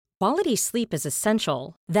Quality sleep is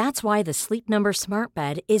essential. That's why the Sleep Number Smart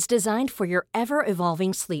Bed is designed for your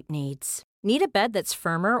ever-evolving sleep needs. Need a bed that's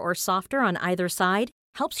firmer or softer on either side?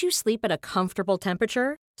 Helps you sleep at a comfortable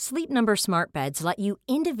temperature? Sleep Number Smart Beds let you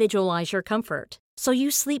individualize your comfort, so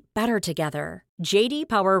you sleep better together. J.D.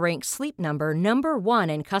 Power ranks Sleep Number number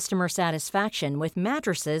one in customer satisfaction with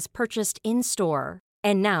mattresses purchased in-store.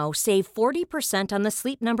 And now, save 40% on the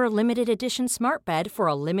Sleep Number Limited Edition Smart Bed for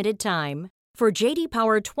a limited time. For J.D.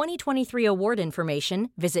 Power 2023 award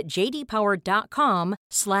information, visit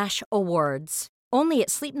jdpower.com/awards. Only at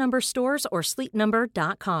Sleep Number stores or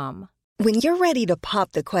sleepnumber.com. When you're ready to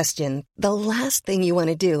pop the question, the last thing you want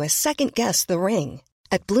to do is second-guess the ring.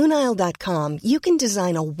 At BlueNile.com, you can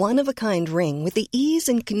design a one-of-a-kind ring with the ease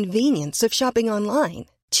and convenience of shopping online.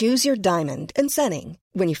 Choose your diamond and setting.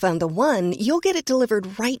 When you find the one, you'll get it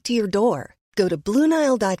delivered right to your door. Go to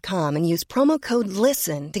BlueNile.com and use promo code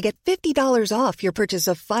LISTEN to get $50 off your purchase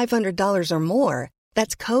of $500 or more.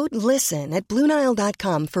 That's code LISTEN at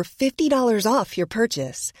BlueNile.com for $50 off your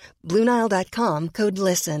purchase. BlueNile.com, code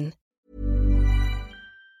LISTEN.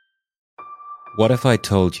 What if I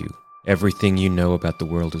told you everything you know about the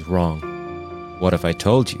world is wrong? What if I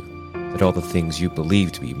told you that all the things you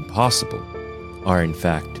believe to be impossible are in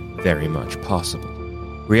fact very much possible?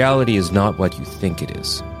 Reality is not what you think it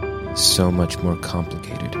is. It's so much more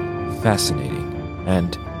complicated, fascinating,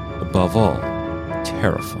 and, above all,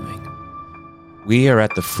 terrifying. We are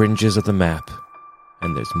at the fringes of the map,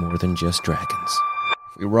 and there's more than just dragons.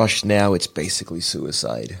 If we rush now, it's basically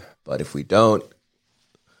suicide. But if we don't,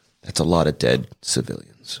 that's a lot of dead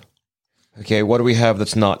civilians. Okay, what do we have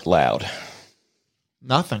that's not loud?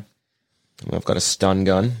 Nothing. I've got a stun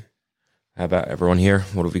gun. How about everyone here?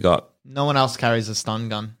 What have we got? No one else carries a stun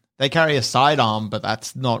gun. They carry a sidearm, but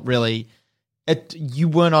that's not really... You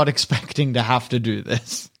were not expecting to have to do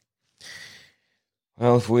this.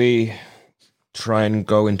 Well, if we try and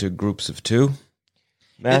go into groups of two.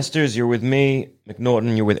 Masters, you're with me.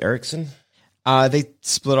 McNaughton, you're with Erickson. They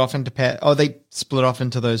split off into pairs. Oh, they split off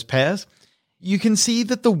into those pairs. You can see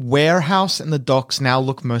that the warehouse and the docks now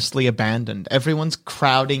look mostly abandoned. Everyone's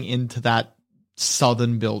crowding into that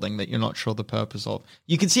southern building that you're not sure the purpose of.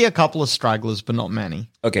 You can see a couple of stragglers, but not many.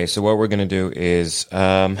 Okay, so what we're going to do is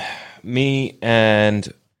me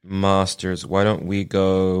and Masters, why don't we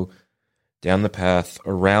go down the path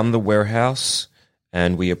around the warehouse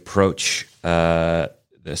and we approach the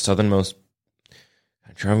southernmost.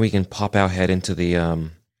 I'm trying we can pop our head into the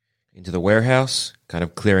warehouse, kind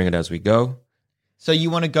of clearing it as we go. So you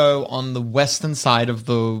want to go on the western side of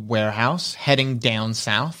the warehouse, heading down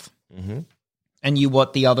south, and you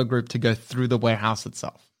want the other group to go through the warehouse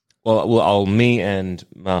itself. Well, me and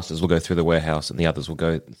Masters will go through the warehouse, and the others will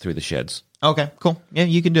go through the sheds. Okay, cool. Yeah,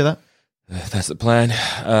 you can do that. That's the plan.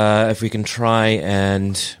 If we can try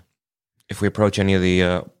and, if we approach any of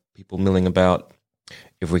the people milling about,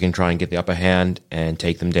 if we can try and get the upper hand and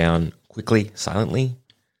take them down quickly, silently,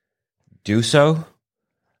 do so.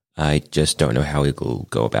 I just don't know how we'll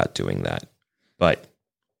go about doing that. But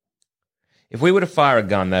if we were to fire a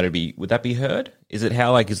gun, would that be heard? Is it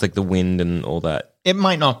how it's like the wind and all that? It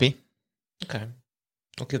might not be. Okay.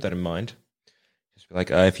 I'll keep that in mind. Just be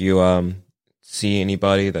like, if you see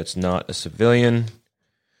anybody that's not a civilian,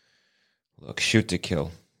 look, shoot to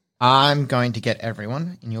kill. I'm going to get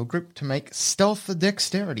everyone in your group to make stealth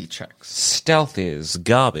dexterity checks. Stealth is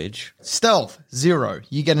garbage. Stealth, 0.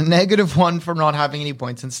 You get a -1 for not having any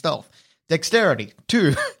points in stealth. Dexterity,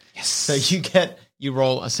 2. Yes. So you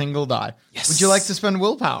roll a single die. Yes. Would you like to spend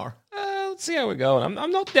willpower? Let's see how we're going.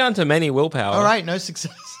 I'm not down to many willpower. All right, no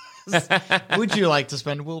success. Would you like to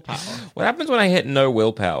spend willpower? What happens when I hit no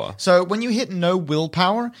willpower? So when you hit no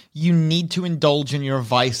willpower, you need to indulge in your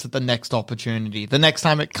vice at the next opportunity. The next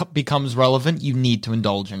time it becomes relevant, you need to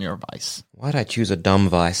indulge in your vice. Why'd I choose a dumb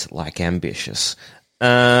vice like ambitious?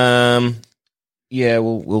 Yeah,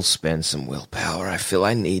 we'll spend some willpower. I feel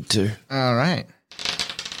I need to. All right.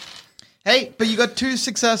 Hey, but you got 2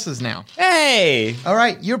 successes now. Hey! All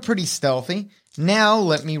right, you're pretty stealthy. Now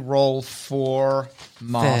let me roll for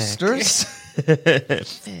Masters.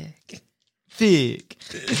 Fig.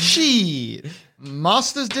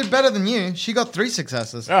 Masters did better than you. She got 3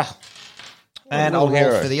 successes. And I'll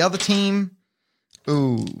roll for the other team.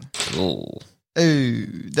 Ooh,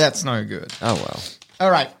 that's no good. Oh, well.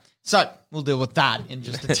 All right, so we'll deal with that in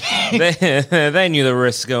just a tick. They knew the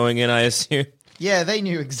risks going in, I assume. Yeah, they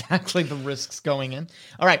knew exactly the risks going in.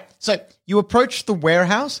 All right, so you approach the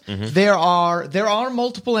warehouse. There are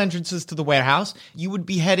multiple entrances to the warehouse. You would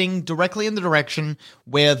be heading directly in the direction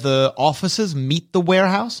where the offices meet the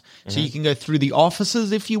warehouse. So you can go through the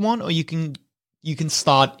offices if you want, or you can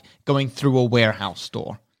start going through a warehouse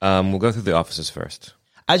door. We'll go through the offices first.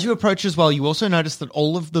 As you approach as well, you also notice that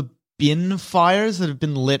all of the bin fires that have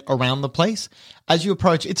been lit around the place, as you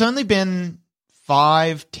approach, it's only been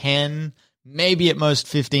 5, 10, maybe at most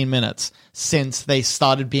 15 minutes since they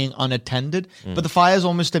started being unattended, but the fires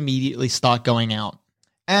almost immediately start going out.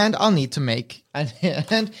 And I'll need to make,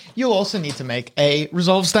 and you'll also need to make a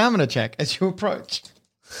resolve stamina check as you approach.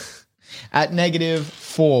 At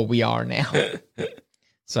 -4 we are now.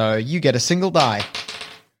 So you get a single die.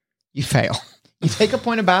 You fail. You take a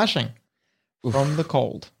point of bashing from the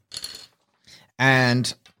cold.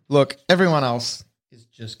 And look, everyone else is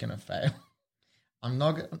just going to fail. I'm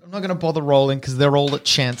not going to bother rolling because they're all at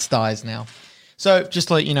chance dies now. So just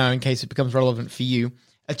to let you know, in case it becomes relevant for you,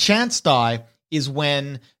 a chance die is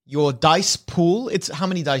when your dice pool, it's how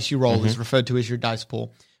many dice you roll is referred to as your dice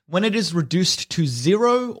pool. When it is reduced to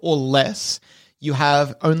 0 or less, you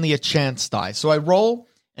have only a chance die. So I roll,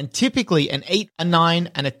 and typically an 8, a 9,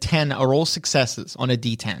 and a 10 are all successes on a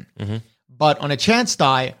D10. But on a chance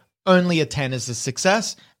die, only a 10 is a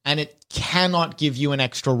success, and it cannot give you an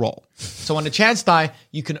extra roll. So on a chance die,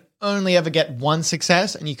 you can only ever get one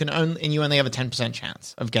success, and you only have a 10%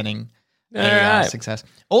 chance of getting a success.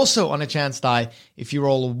 Also on a chance die, if you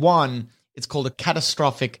roll a 1, it's called a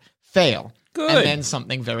catastrophic fail. Good. And then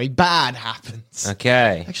something very bad happens.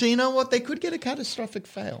 Okay. Actually, you know what? They could get a catastrophic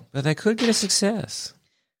fail. But they could get a success.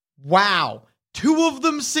 Wow. 2 of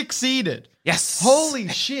them succeeded. Yes. Holy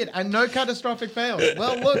shit. And no catastrophic fails.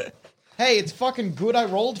 Well, look. Hey, it's fucking good I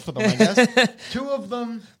rolled for them, I guess. 2 of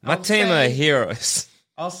them. My team are heroes.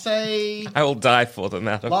 I'll say I will die for them,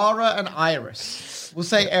 Adam. Lara and Iris. We'll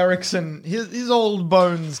say Erickson. His old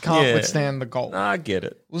bones can't withstand the cold. I get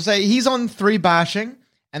it. We'll say he's on 3 bashing.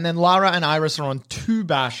 And then Lara and Iris are on 2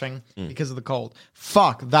 bashing because of the cold.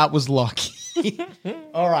 Fuck, that was lucky.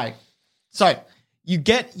 All right. So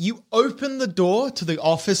you open the door to the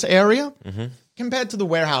office area. Compared to the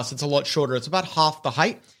warehouse, it's a lot shorter. It's about half the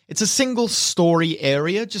height. It's a single story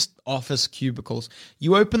area, just office cubicles.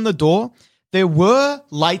 You open the door. There were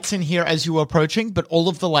lights in here as you were approaching, but all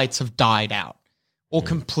of the lights have died out or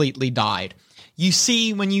completely died. You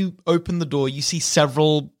see, when you open the door, you see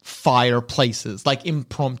several fireplaces, like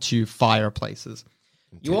impromptu fireplaces.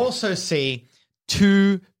 Okay. You also see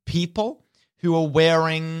 2 people who are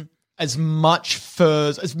wearing as much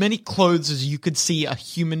furs, as many clothes as you could see a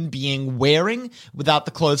human being wearing without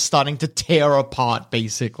the clothes starting to tear apart,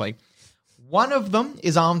 basically. One of them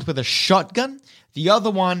is armed with a shotgun. The other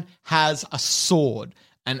one has a sword,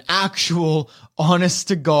 an actual,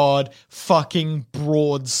 honest-to-God, fucking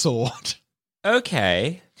broadsword.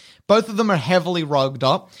 Okay. Both of them are heavily rugged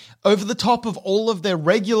up. Over the top of all of their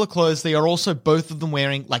regular clothes, they are also both of them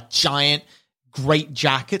wearing like giant great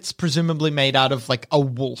jackets, presumably made out of like a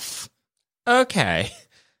wolf. Okay.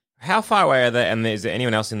 How far away are they? And is there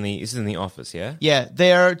anyone else this is in the office, yeah? Yeah,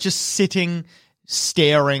 they're just sitting,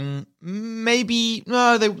 staring. Maybe,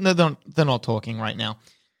 they're not talking right now.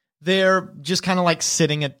 They're just kind of like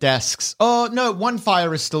sitting at desks. Oh, no, one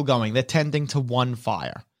fire is still going. They're tending to one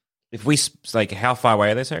fire. If we, like, how far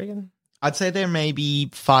away are they, sorry, again? I'd say they're maybe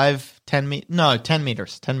 10 meters.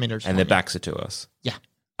 10 meters. And their backs are to us? Yeah.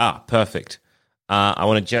 Ah, perfect. I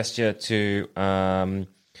want to gesture to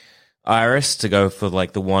Iris to go for,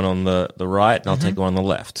 like, the one on the right, and I'll take the one on the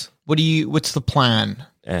left. What's the plan?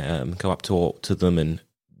 Go up to them and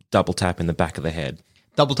double tap in the back of the head.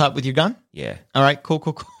 Double tap with your gun? Yeah. All right, cool.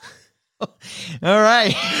 All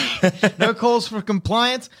right. No calls for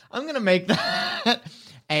compliance. I'm going to make that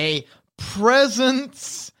a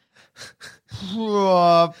presence.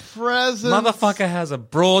 Motherfucker has a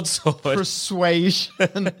broadsword.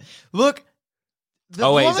 Persuasion. Look.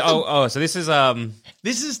 So this is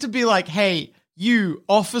This is to be like, hey, you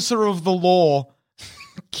officer of the law,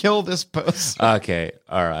 kill this person. Okay,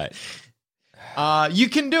 all right. You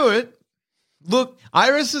can do it. Look,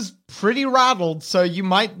 Iris is pretty rattled, so you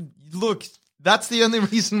might look. That's the only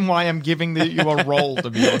reason why I'm giving you a roll,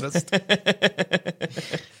 to be honest.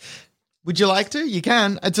 Would you like to? You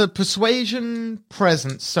can. It's a persuasion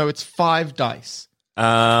presence, so it's 5 dice.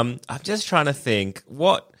 I'm just trying to think.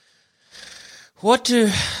 Look,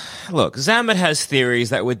 Zamet has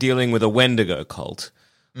theories that we're dealing with a Wendigo cult.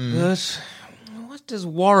 But what does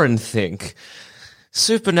Warren think?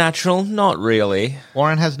 Supernatural? Not really.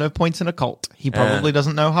 Warren has no points in occult. He probably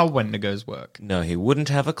doesn't know how Wendigos work. No, he wouldn't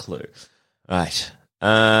have a clue. Right.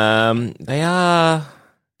 They are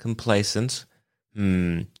complacent.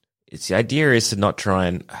 It's the idea is to not try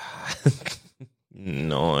and...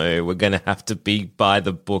 No, we're going to have to be by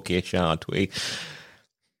the bookish, aren't we?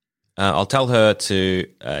 I'll tell her to,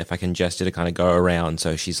 if I can gesture, to kind of go around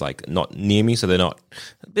so she's like not near me, so they're not...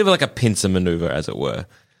 A bit of like a pincer maneuver, as it were.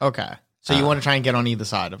 Okay. So you want to try and get on either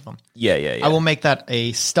side of them. Yeah. I will make that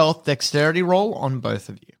a stealth dexterity roll on both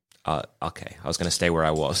of you. Okay. I was going to stay where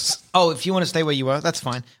I was. Oh, if you want to stay where you were, that's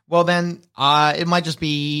fine. Well, then it might just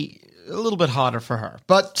be a little bit harder for her,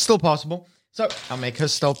 but still possible. So I'll make her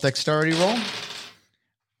stealth dexterity roll.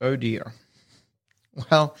 Oh, dear.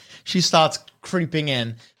 Well, she starts creeping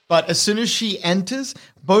in, but as soon as she enters,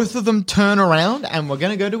 both of them turn around, and we're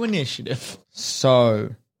going to go to initiative.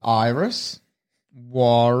 So, Iris,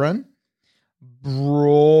 Warren, broadsword,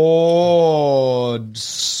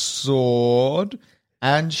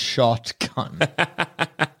 and shotgun.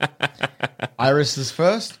 Iris is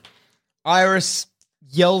first. Iris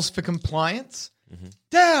yells for compliance. Mm-hmm.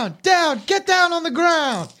 Down, get down on the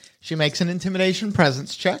ground. She makes an intimidation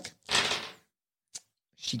presence check.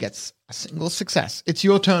 She gets a single success. It's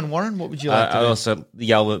your turn, Warren. What would you like to do? I also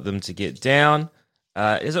yell at them to get down.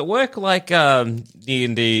 Does it work like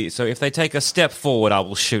D&D? So if they take a step forward, I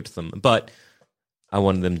will shoot them. But I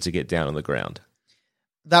want them to get down on the ground.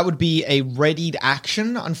 That would be a readied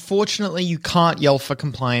action. Unfortunately, you can't yell for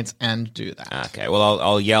compliance and do that. Okay, well,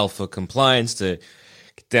 I'll yell for compliance to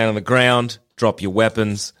get down on the ground, drop your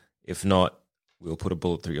weapons. If not, we'll put a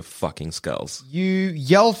bullet through your fucking skulls. You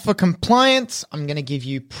yell for compliance. I'm going to give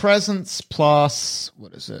you presence plus,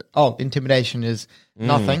 what is it? Oh, intimidation is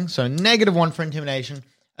nothing. So -1 for intimidation.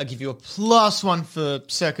 I'll give you a +1 for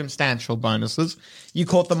circumstantial bonuses. You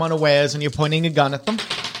caught them unawares and you're pointing a gun at them.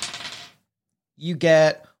 You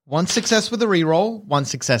get 1 success with a reroll, 1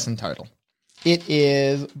 success in total. It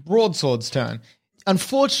is Broadsword's turn.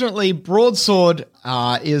 Unfortunately, Broadsword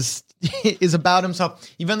is about himself.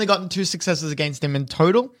 You've only gotten 2 successes against him in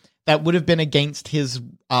total. That would have been against his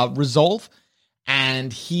resolve,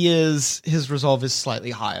 and his resolve is slightly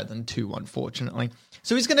higher than 2, unfortunately.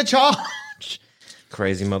 So he's going to charge.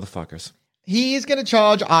 Crazy motherfuckers. He's going to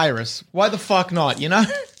charge Iris. Why the fuck not, you know?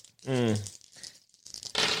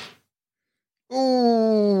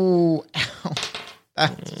 Ooh. Ow.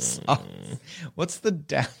 That sucks. What's the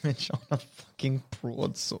damage on a fucking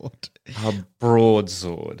broadsword? A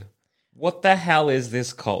broadsword. What the hell is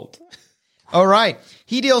this cult? All right.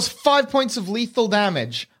 He deals 5 points of lethal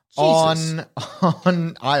damage on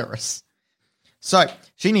Iris. So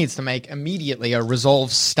she needs to make immediately a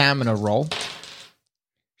resolve stamina roll.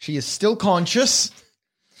 She is still conscious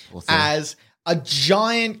as a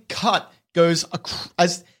giant cut goes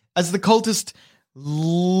as the cultist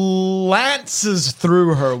lances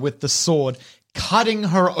through her with the sword, cutting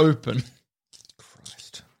her open.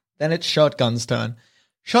 Christ. Then it's Shotgun's turn.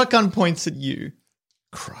 Shotgun points at you.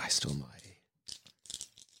 Christ almighty.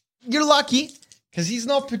 You're lucky, because he's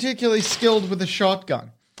not particularly skilled with a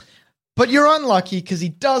shotgun. But you're unlucky, because he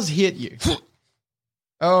does hit you.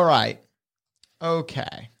 All right.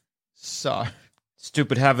 Okay. So.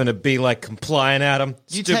 Stupid having to be like compliant, Adam.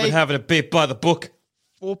 Stupid having to be by the book.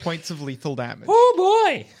 4 points of lethal damage. Oh,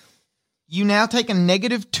 boy. You now take a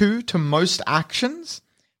 -2 to most actions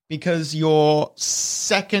because your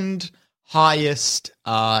second highest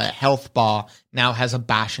health bar now has a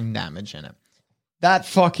bashing damage in it. That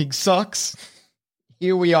fucking sucks.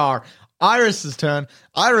 Here we are. Iris's turn.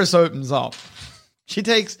 Iris opens up. She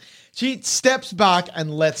steps back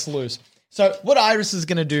and lets loose. So what Iris is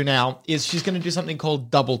going to do now is she's going to do something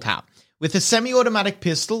called double tap. With a semi-automatic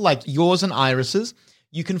pistol like yours and Iris's,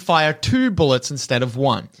 you can fire 2 bullets instead of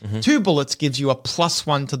 1. 2 bullets gives you a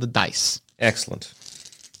 +1 to the dice. Excellent.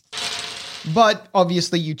 But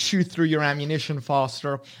obviously you chew through your ammunition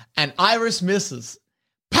faster, and Iris misses.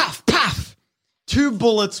 Paf, paf! 2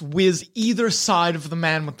 bullets whiz either side of the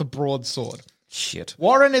man with the broadsword. Shit.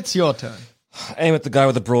 Warren, it's your turn. Aim at the guy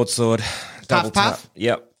with the broadsword. Double tap. Paf?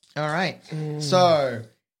 Yep. All right. So,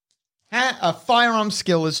 a firearm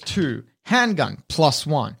skill is 2. Handgun,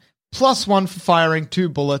 +1. +1 for firing 2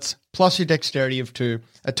 bullets, plus your dexterity of 2.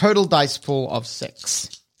 A total dice pool of 6.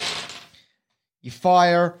 You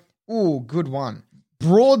fire. Ooh, good one.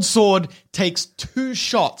 Broadsword takes 2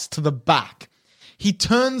 shots to the back. He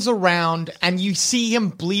turns around and you see him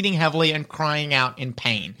bleeding heavily and crying out in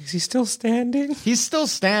pain. Is he still standing? He's still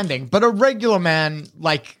standing, but a regular man,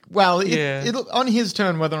 it'll, on his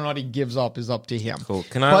turn, whether or not he gives up is up to him. Cool.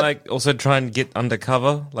 Can I also try and get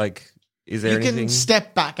undercover? Is there anything? You can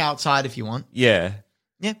step back outside if you want. Yeah.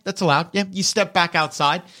 Yeah, that's allowed. Yeah, you step back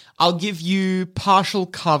outside. I'll give you partial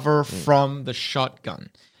cover from the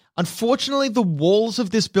shotgun. Unfortunately, the walls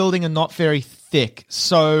of this building are not very thick,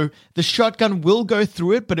 so the shotgun will go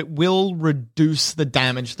through it, but it will reduce the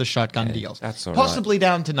damage the shotgun deals. That's all Possibly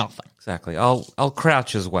down to nothing. Exactly. I'll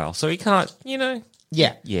crouch as well, so he can't, Yeah.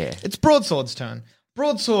 Yeah. It's Broadsword's turn.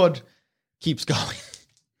 Broadsword keeps going.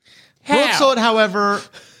 How? Broadsword, however,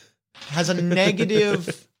 has a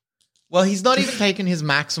 -1 Well, he's not even taken his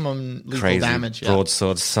maximum lethal Crazy damage yet.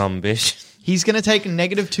 broadsword bitch. He's going to take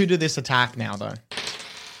 -2 to this attack now, though.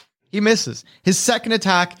 He misses. His second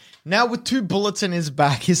attack, now with 2 bullets in his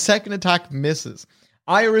back, his second attack misses.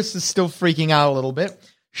 Iris is still freaking out a little bit.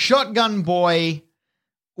 Shotgun boy,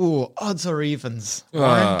 ooh, odds or evens.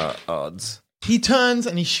 Right? Odds. He turns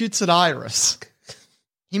and he shoots at Iris.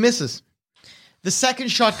 He misses. The second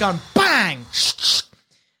shotgun, bang!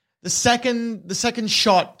 The second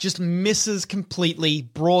shot just misses completely,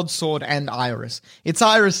 broadsword and Iris. It's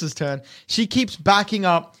Iris's turn. She keeps backing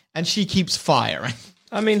up and she keeps firing.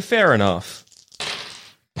 I mean, fair enough.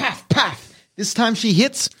 Paff, paff. This time she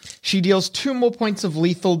hits. She deals 2 more points of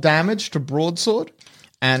lethal damage to broadsword.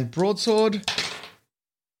 And broadsword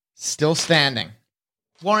still standing.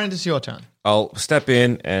 Warren, it's your turn. I'll step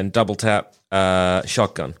in and double tap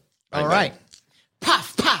shotgun. All right.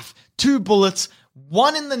 Puff, puff. 2 bullets.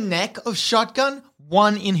 1 in the neck of shotgun,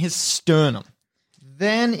 1 in his sternum.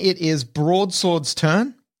 Then it is broadsword's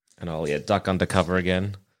turn. And I'll duck under cover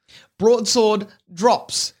again. Broadsword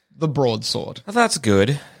drops the broadsword Oh, that's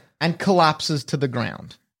good. and collapses to the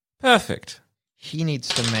ground. Perfect. He needs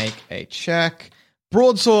to make a check.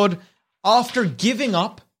 Broadsword, after giving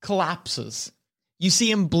up, collapses. You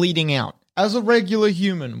see him bleeding out, as a regular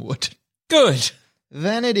human would. Good.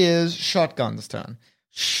 Then it is Shotgun's turn.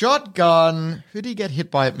 Shotgun, who did he get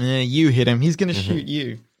hit by? You hit him. He's going to shoot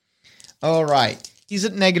you. All right. He's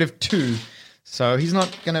at -2, so he's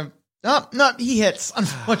not going to... Oh, no, he hits,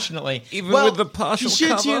 unfortunately. Even with the partial he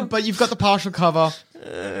shoots cover? you, but you've got the partial cover.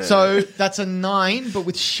 So that's a 9, but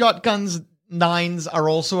with shotguns, 9s are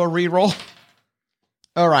also a reroll.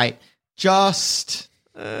 All right. Just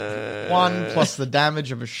 1 plus the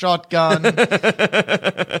damage of a shotgun.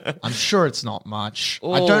 I'm sure it's not much.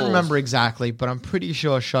 I don't remember exactly, but I'm pretty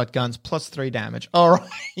sure shotguns plus 3 damage. All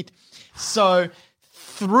right. So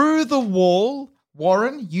through the wall,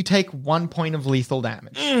 Warren, you take 1 point of lethal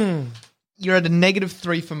damage. You're at a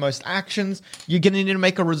 -3 for most actions. You're going to need to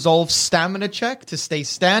make a resolve stamina check to stay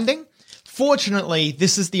standing. Fortunately,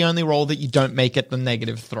 this is the only roll that you don't make at the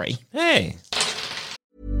 -3. Hey.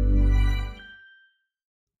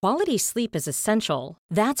 Quality sleep is essential.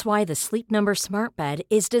 That's why the Sleep Number Smart Bed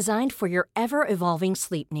is designed for your ever-evolving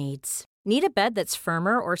sleep needs. Need a bed that's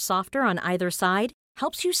firmer or softer on either side?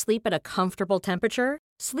 Helps you sleep at a comfortable temperature?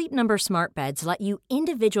 Sleep Number Smart Beds let you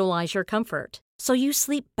individualize your comfort, so you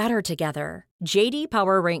sleep better together. JD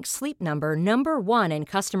Power ranks Sleep Number #1 in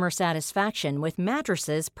customer satisfaction with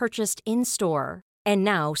mattresses purchased in-store. And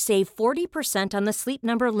now save 40% on the Sleep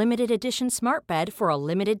Number Limited Edition Smart Bed for a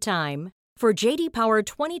limited time. For JD Power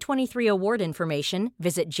 2023 award information,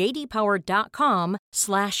 visit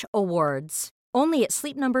jdpower.com/awards. Only at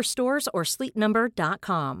Sleep Number stores or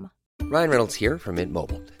sleepnumber.com. Ryan Reynolds here from Mint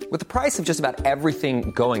Mobile. With the price of just about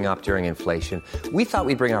everything going up during inflation, we thought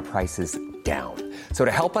we'd bring our prices down. So to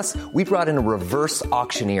help us, we brought in a reverse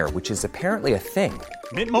auctioneer, which is apparently a thing.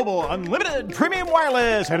 Mint Mobile Unlimited Premium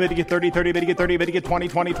Wireless. How to get 30, 30, bit to get 30, bit to get 20,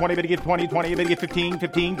 20, 20, bit to get 20, 20, bit to get 15,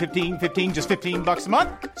 15, 15, 15, just $15 a month?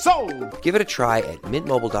 Sold! Give it a try at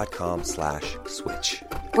mintmobile.com/switch.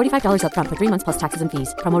 $45 up front for 3 months plus taxes and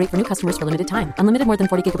fees. Promo rate for new customers for limited time. Unlimited more than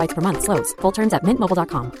 40 gigabytes per month. Slows full terms at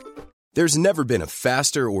mintmobile.com. There's never been a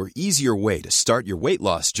faster or easier way to start your weight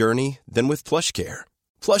loss journey than with PlushCare.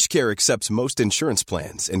 PlushCare accepts most insurance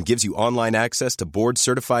plans and gives you online access to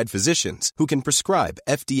board-certified physicians who can prescribe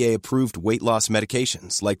FDA-approved weight loss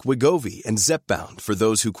medications like Wegovy and Zepbound for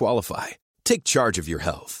those who qualify. Take charge of your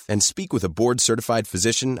health and speak with a board-certified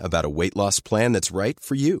physician about a weight loss plan that's right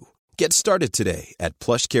for you. Get started today at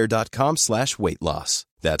plushcare.com/weight loss.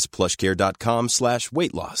 That's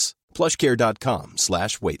plushcare.com/weight loss.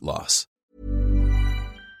 plushcare.com/weight loss.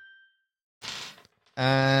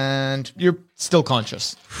 And you're still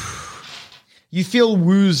conscious. You feel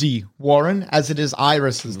woozy, Warren, as it is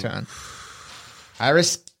Iris's turn.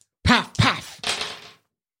 Iris, paff, paff.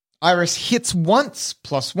 Iris hits once,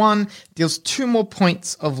 +1, deals 2 more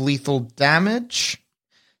points of lethal damage.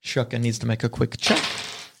 Shotgun needs to make a quick check.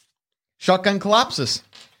 Shotgun collapses.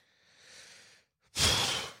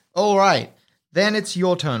 All right. Then it's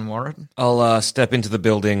your turn, Warren. I'll step into the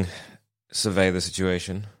building, survey the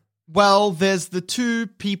situation. Well, there's the 2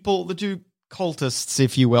 people, the 2 cultists,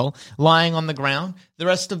 if you will, lying on the ground. The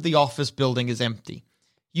rest of the office building is empty.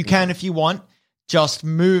 You can, if you want, just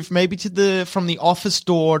move maybe from the office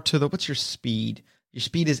door to the, what's your speed? Your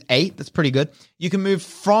speed is 8. That's pretty good. You can move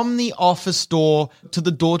from the office door to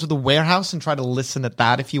the warehouse and try to listen at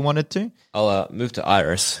that if you wanted to. I'll move to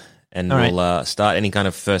Iris and All right. we'll start any kind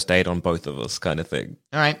of first aid on both of us, kind of thing.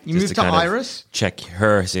 All right, you Just move to kind of Iris. Check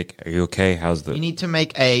her. Say, are you okay? How's the? You need to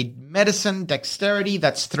make a medicine dexterity.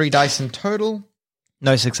 That's 3 dice in total.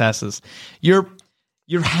 No successes. Your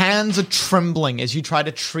hands are trembling as you try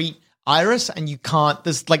to treat Iris, and you can't.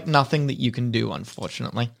 There's like nothing that you can do,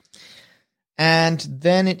 unfortunately. And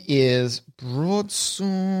then it is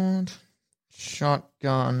broadsword,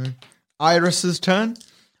 shotgun. Iris's turn.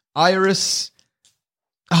 Iris.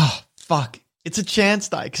 Oh, fuck. It's a chance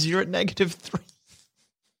die because you're at -3.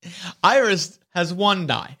 Iris has 1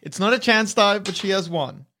 die. It's not a chance die, but she has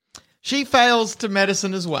 1. She fails to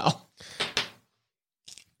medicine as well.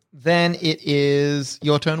 Then it is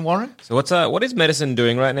your turn, Warren. So what is medicine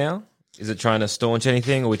doing right now? Is it trying to staunch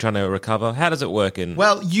anything? Or are we trying to recover? How does it work in?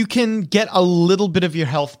 Well, you can get a little bit of your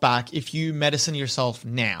health back if you medicine yourself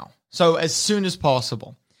now. So as soon as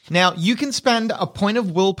possible. Now, you can spend a point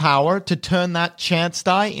of willpower to turn that chance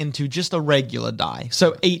die into just a regular die.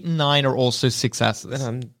 So 8 and 9 are also successes. Then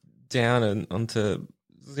I'm down and onto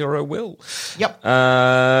 0 will. Yep.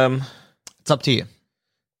 It's up to you.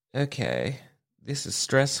 Okay. This is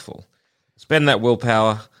stressful. Spend that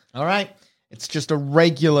willpower. All right. It's just a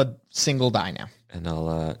regular single die now. And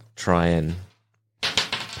I'll try and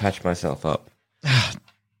patch myself up.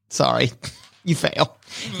 Sorry. You fail.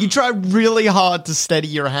 You try really hard to steady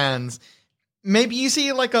your hands. Maybe you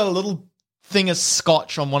see like a little thing of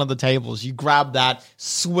scotch on one of the tables. You grab that,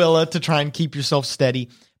 swill it to try and keep yourself steady,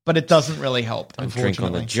 but it doesn't really help, Drink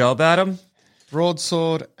unfortunately. on the job, Adam.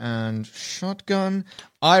 Broadsword and shotgun.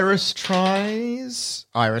 Iris tries.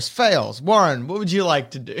 Iris fails. Warren, what would you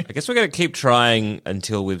like to do? I guess we're going to keep trying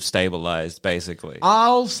until we've stabilized, basically.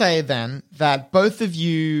 I'll say then that both of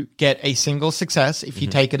you get a single success if you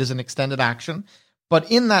take it as an extended action. But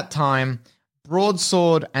in that time,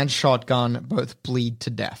 broadsword and shotgun both bleed to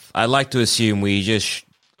death. I like to assume we just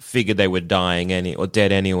figured they were dying or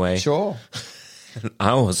dead anyway. Sure.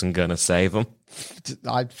 I wasn't going to save them.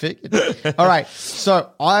 I figured. All right.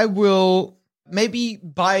 So I will maybe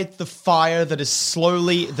by the fire that is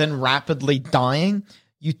slowly then rapidly dying,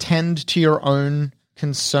 you tend to your own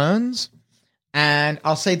concerns. And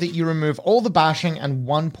I'll say that you remove all the bashing and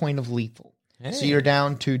 1 point of lethal. Hey. So you're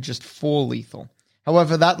down to just 4 lethal.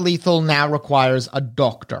 However, that lethal now requires a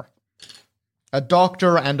doctor. A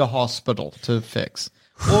doctor and a hospital to fix.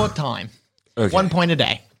 Or time. Okay. 1 point a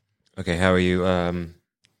day. Okay, how are you,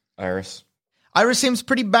 Iris? Iris seems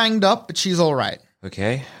pretty banged up, but she's all right.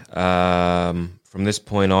 Okay. From this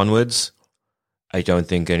point onwards, I don't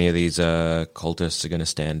think any of these cultists are going to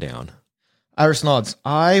stand down. Iris nods.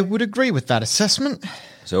 I would agree with that assessment.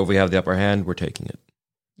 So if we have the upper hand, we're taking it.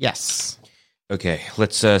 Yes. Okay,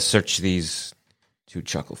 let's search these 2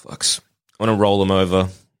 chuckle fucks. I want to roll them over,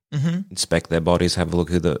 inspect their bodies, have a look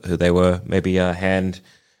who they were. Maybe a hand.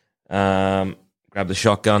 Grab the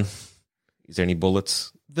shotgun. Is there any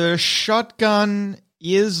bullets? The shotgun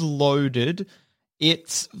is loaded.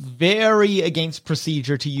 It's very against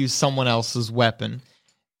procedure to use someone else's weapon.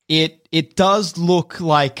 It does look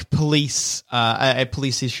like a police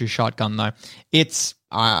issue shotgun though. It's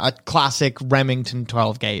a classic Remington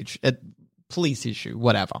 12 gauge. Police issue,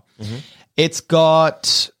 whatever. It's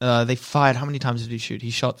got they fired. How many times did he shoot? He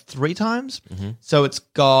shot 3 times. So it's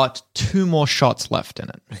got 2 more shots left in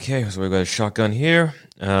it. Okay, so we've got a shotgun here.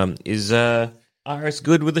 Is Iris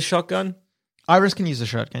good with the shotgun? Iris can use the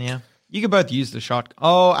shotgun, yeah. You can both use the shotgun.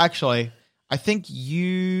 Oh, actually, I think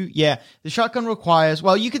the shotgun requires,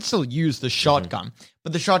 well, you could still use the shotgun,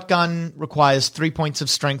 but the shotgun requires 3 points of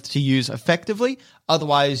strength to use effectively.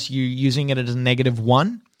 Otherwise, you're using it as a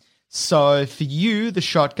 -1. So for you, the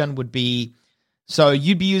shotgun would be, so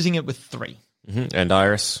you'd be using it with 3. And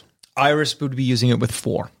Iris? Iris would be using it with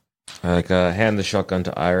 4. Like, hand the shotgun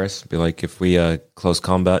to Iris. Be like, if we close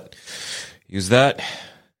combat, use that.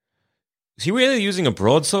 Is he really using a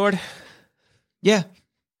broadsword? Yeah.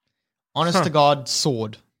 Honest to God,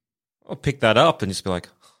 sword. I'll pick that up and just be like,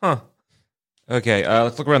 huh. Okay,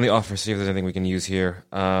 let's look around the office, see if there's anything we can use here.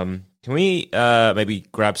 Can we maybe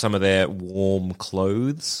grab some of their warm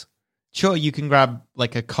clothes? Sure, you can grab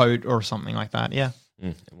like a coat or something like that, yeah.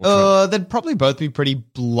 They'd probably both be pretty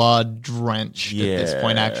blood drenched at this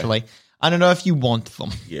point, actually. I don't know if you want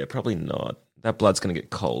them. Yeah, probably not. That blood's going to get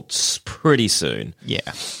cold pretty soon.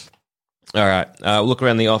 Yeah. All right, we'll look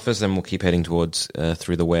around the office and we'll keep heading towards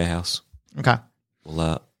through the warehouse. Okay.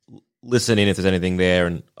 We'll listen in if there's anything there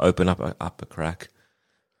and open up a crack.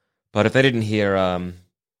 But if they didn't hear,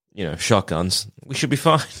 shotguns, we should be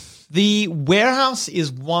fine. The warehouse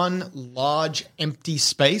is one large empty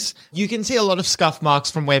space. You can see a lot of scuff marks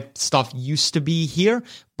from where stuff used to be here,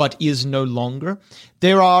 but is no longer.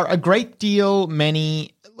 There are a great deal,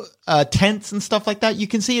 tents and stuff like that. You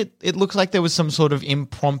can see it looks like there was some sort of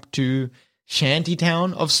impromptu shanty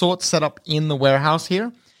town of sorts set up in the warehouse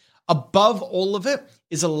here. Above all of it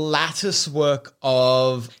is a lattice work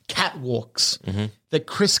of catwalks that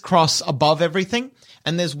crisscross above everything.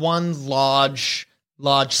 And there's one large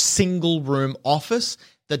single room office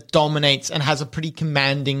that dominates and has a pretty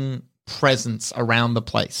commanding presence around the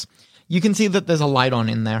place. You can see that there's a light on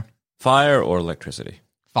in there. Fire or electricity?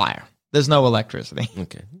 Fire. There's no electricity.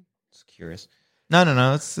 Okay. Just curious.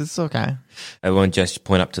 No. It's okay. Everyone just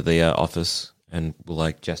point up to the office and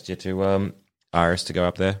we'll gesture to Iris to go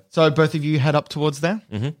up there. So both of you head up towards there.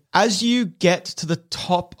 Mm-hmm. As you get to the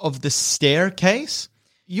top of the staircase,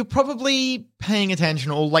 you're probably paying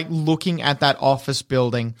attention or looking at that office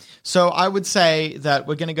building. So I would say that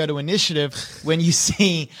we're going to go to initiative when you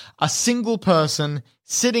see a single person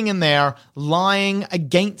sitting in there lying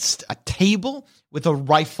against a table with a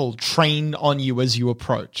rifle trained on you as you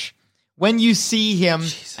approach. When you see him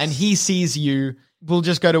and he sees you, we'll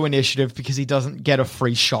just go to initiative because he doesn't get a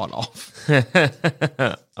free shot off.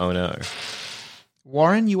 Oh no.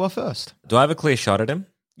 Warren, you are first. Do I have a clear shot at him?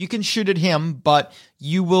 You can shoot at him, but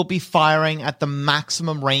you will be firing at the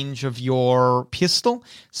maximum range of your pistol,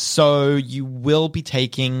 so you will be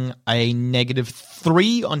taking a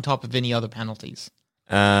 -3 on top of any other penalties.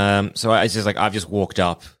 So it's just I've just walked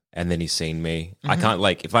up and then he's seen me. I can't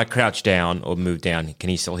if I crouch down or move down, can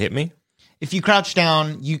he still hit me? If you crouch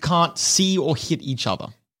down, you can't see or hit each other.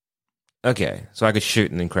 Okay, so I could shoot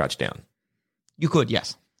and then crouch down. You could,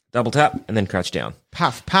 yes. Double tap and then crouch down.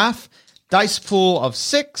 Paff. Dice pool of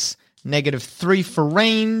 6, -3 for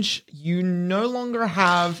range. You no longer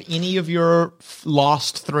have any of your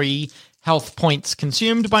last 3 health points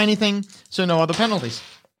consumed by anything, so no other penalties.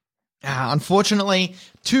 Unfortunately,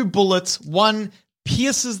 2 bullets, one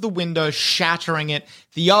pierces the window, shattering it.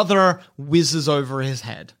 The other whizzes over his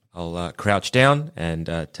head. I'll crouch down and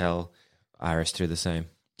tell Iris to do the same.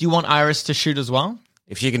 Do you want Iris to shoot as well?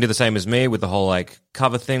 If she can do the same as me with the whole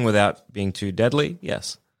cover thing without being too deadly,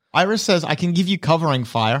 yes. Iris says, I can give you covering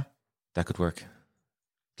fire. That could work.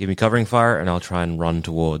 Give me covering fire and I'll try and run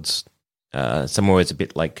towards somewhere where it's a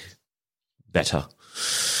bit better.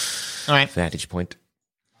 All right. Vantage point.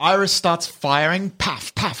 Iris starts firing.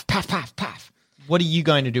 Paff, paff, paff, paff, paff. What are you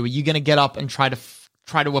going to do? Are you going to get up and try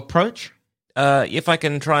to approach? If I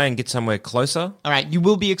can try and get somewhere closer. All right, you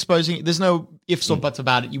will be exposing... There's no ifs or buts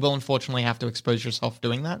about it. You will unfortunately have to expose yourself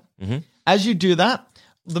doing that. Mm-hmm. As you do that,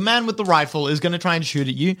 the man with the rifle is going to try and shoot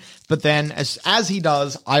at you, but then as he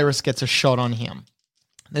does, Iris gets a shot on him.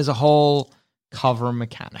 There's a whole cover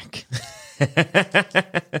mechanic.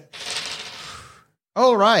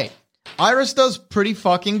 All right. Iris does pretty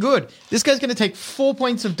fucking good. This guy's going to take 4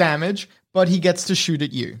 points of damage, but he gets to shoot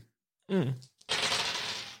at you.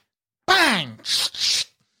 Bang!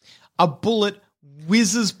 A bullet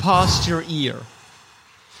whizzes past your ear.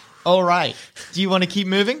 All right. Do you want to keep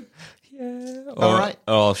moving? Yeah. All right.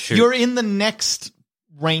 I'll shoot. You're in the next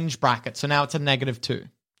range bracket, so now it's a -2.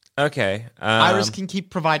 Okay. Iris can keep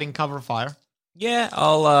providing cover fire. Yeah,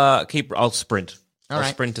 I'll sprint. All I'll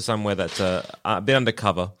right. sprint to somewhere that's a bit under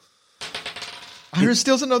cover. Iris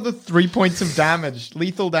deals another 3 points of damage,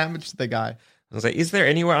 lethal damage to the guy. I was like, is there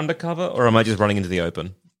anywhere under cover, or am I just running into the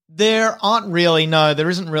open? There aren't really, no, there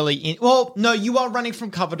isn't really. No, you are running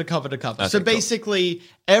from cover to cover to cover. Okay, so basically,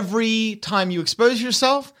 every time you expose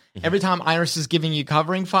yourself, every time Iris is giving you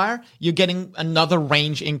covering fire, you're getting another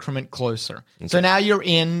range increment closer. Okay. So now you're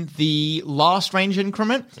in the last range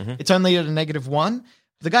increment. Mm-hmm. It's only at a -1.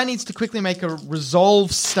 The guy needs to quickly make a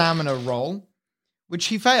resolve stamina roll, which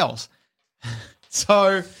he fails.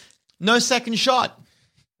 So, no second shot.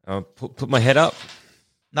 I'll put my head up.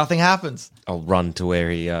 Nothing happens. I'll run to where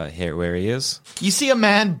he is. You see a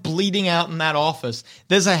man bleeding out in that office.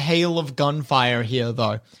 There's a hail of gunfire here,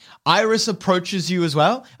 though. Iris approaches you as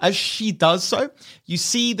well. As she does so, you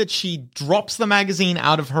see that she drops the magazine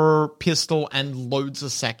out of her pistol and loads a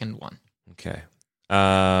second one. Okay.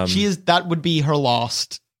 That would be her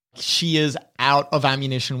last. She is out of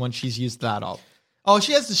ammunition when she's used that up. Oh,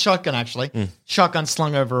 she has the shotgun, actually. Shotgun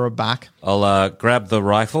slung over her back. I'll grab the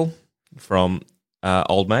rifle from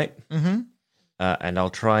old mate. Mm-hmm. And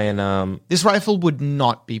I'll try and... This rifle would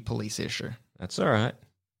not be police issue. That's all right.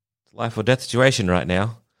 It's a life or death situation right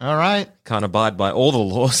now. All right. Can't abide by all the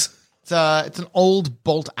laws. It's an old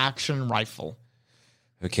bolt-action rifle.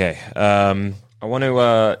 Okay. I want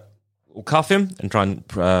to cuff him and try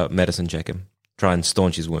and medicine check him. Try and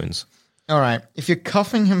staunch his wounds. All right. If you're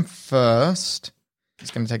cuffing him first, it's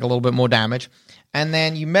going to take a little bit more damage. And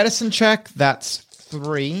then you medicine check. That's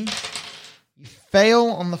 3. You fail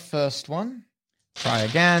on the first one. Try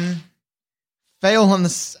again. Fail on the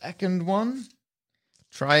second one.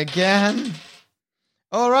 Try again.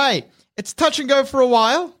 All right. It's touch and go for a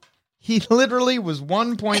while. He literally was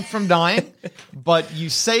 1 point from dying, but you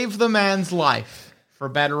saved the man's life, for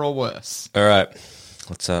better or worse. All right.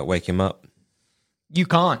 Let's wake him up. You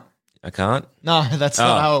can't. I can't? No, that's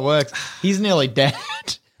not how it works. He's nearly dead.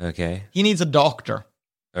 Okay. He needs a doctor.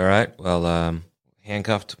 All right. Well,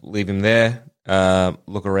 handcuffed, leave him there.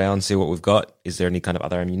 Look around, see what we've got. Is there any kind of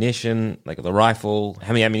other ammunition, like the rifle?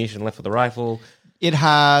 How many ammunition left for the rifle? It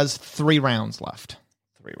has 3 rounds left.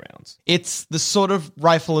 3 rounds. It's the sort of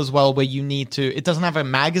rifle as well where you need to, it doesn't have a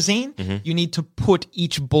magazine. You need to put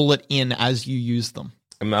each bullet in as you use them.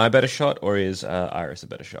 Am I a better shot or is Iris a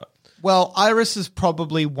better shot? Well, Iris is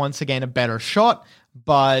probably once again a better shot,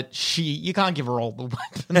 but you can't give her all the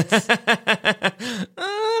weapons.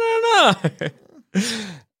 I don't know.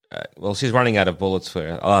 Well, she's running out of bullets for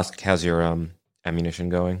her. I'll ask, how's your ammunition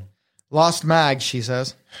going? Lost mag, she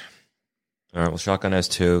says. All right, well, shotgun has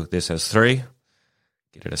 2. This has 3.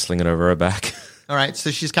 Get her to sling it over her back. All right,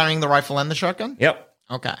 so she's carrying the rifle and the shotgun? Yep.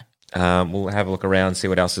 Okay. We'll have a look around, see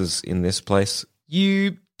what else is in this place.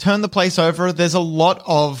 You turn the place over. There's a lot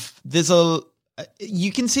of...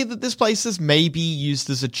 you can see that this place is maybe used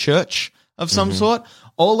as a church of some sort.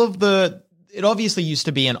 It obviously used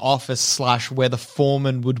to be an office / where the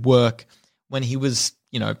foreman would work when he was,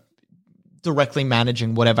 directly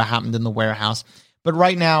managing whatever happened in the warehouse. But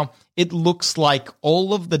right now, it looks like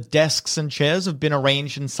all of the desks and chairs have been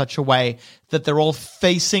arranged in such a way that they're all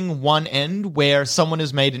facing one end where someone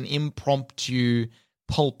has made an impromptu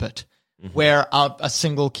pulpit where a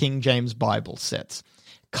single King James Bible sits.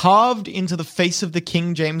 Carved into the face of the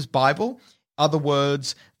King James Bible are the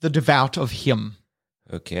words, "The devout of him."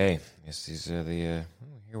 Okay. Yes, these are the...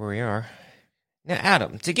 here we are. Now,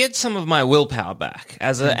 Adam, to get some of my willpower back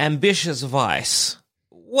as an ambitious vice,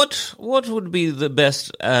 what would be the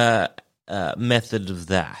best method of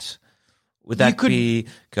that? Would that be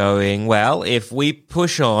going, well, if we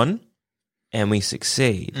push on and we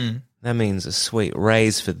succeed, that means a sweet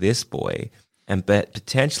raise for this boy and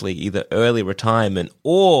potentially either early retirement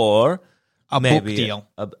or maybe book deal.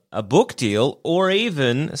 A book deal or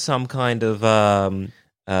even some kind of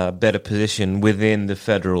better position within the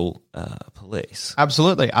federal police.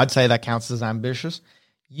 Absolutely. I'd say that counts as ambitious.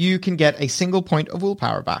 You can get a single point of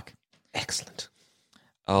willpower back. Excellent.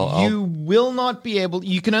 You will not be able...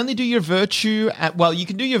 You can only do your virtue... you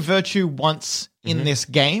can do your virtue once in this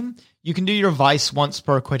game. You can do your vice once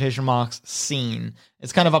per quotation marks scene.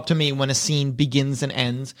 It's kind of up to me when a scene begins and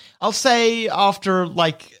ends. I'll say after,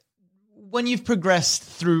 when you've progressed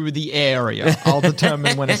through the area, I'll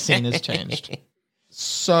determine when a scene has changed.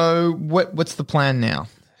 So what's the plan now?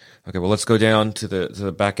 Okay, well, let's go down to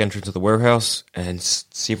the back entrance of the warehouse and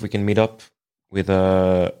see if we can meet up with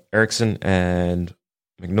Erickson and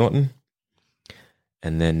McNaughton,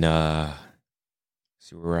 and then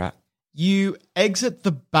see where we're at. You exit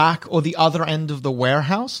the back or the other end of the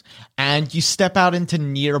warehouse, and you step out into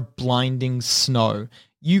near blinding snow.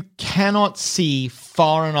 You cannot see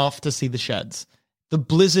far enough to see the sheds. The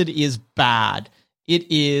blizzard is bad.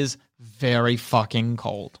 It is very fucking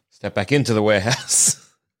cold. Step back into the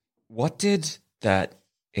warehouse. What did that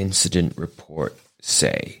incident report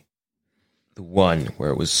say? The one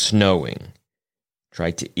where it was snowing,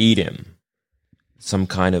 tried to eat him. Some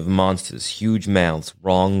kind of monsters, huge mouths,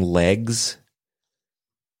 wrong legs.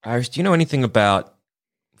 Iris, do you know anything about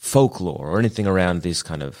folklore or anything around this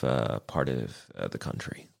kind of part of the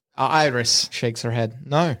country? Iris shakes her head.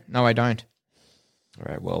 No, I don't. All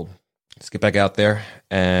right, well, let's get back out there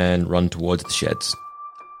and run towards the sheds.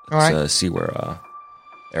 Let's see where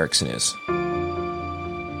Erickson is.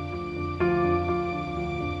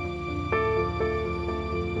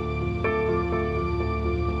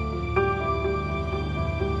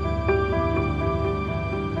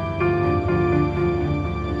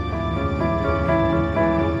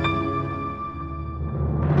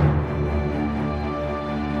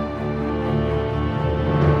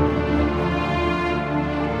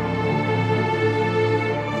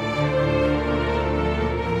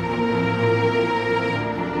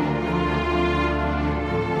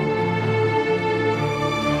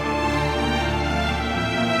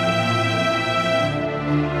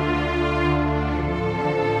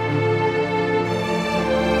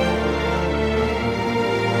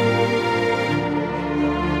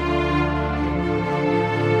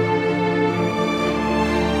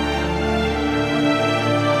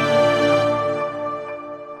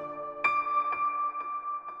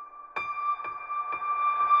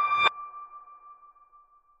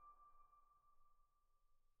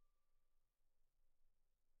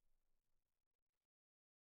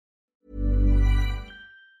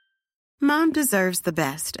 Mom deserves the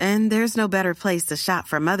best, and there's no better place to shop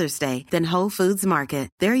for Mother's Day than Whole Foods Market.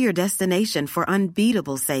 They're your destination for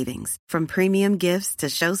unbeatable savings, from premium gifts to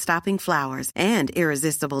show-stopping flowers and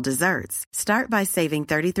irresistible desserts. Start by saving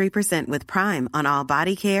 33% with Prime on all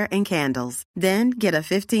body care and candles. Then get a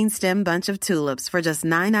 15-stem bunch of tulips for just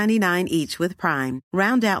 $9.99 each with Prime.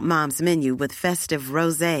 Round out Mom's menu with festive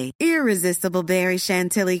rosé, irresistible berry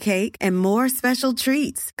chantilly cake, and more special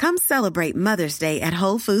treats. Come celebrate Mother's Day at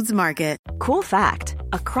Whole Foods Market. Cool fact,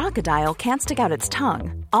 a crocodile can't stick out its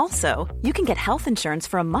tongue. Also, you can get health insurance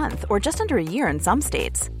for a month or just under a year in some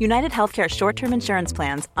states. United Healthcare short-term insurance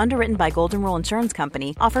plans, underwritten by Golden Rule Insurance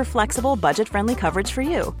Company, offer flexible, budget-friendly coverage for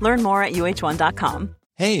you. Learn more at UH1.com.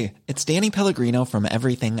 Hey, it's Danny Pellegrino from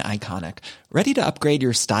Everything Iconic. Ready to upgrade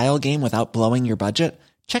your style game without blowing your budget?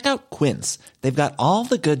 Check out Quince. They've got all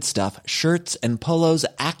the good stuff, shirts and polos,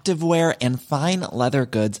 activewear, and fine leather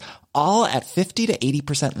goods, all at 50 to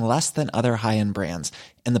 80% less than other high-end brands.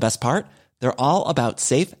 And the best part? They're all about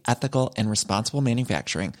safe, ethical, and responsible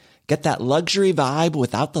manufacturing. Get that luxury vibe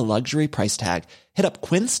without the luxury price tag. Hit up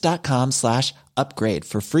quince.com/upgrade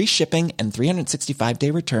for free shipping and 365-day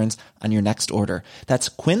returns on your next order. That's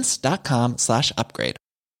quince.com/upgrade.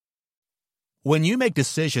 When you make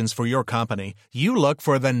decisions for your company, you look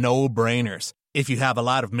for the no-brainers. If you have a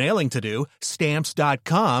lot of mailing to do,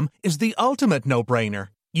 Stamps.com is the ultimate no-brainer.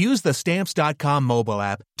 Use the Stamps.com mobile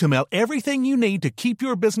app to mail everything you need to keep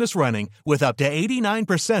your business running with up to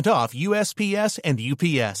 89% off USPS and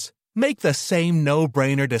UPS. Make the same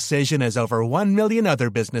no-brainer decision as over 1 million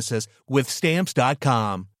other businesses with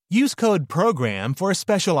Stamps.com. Use code PROGRAM for a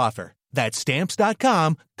special offer. That's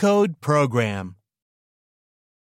Stamps.com, code PROGRAM.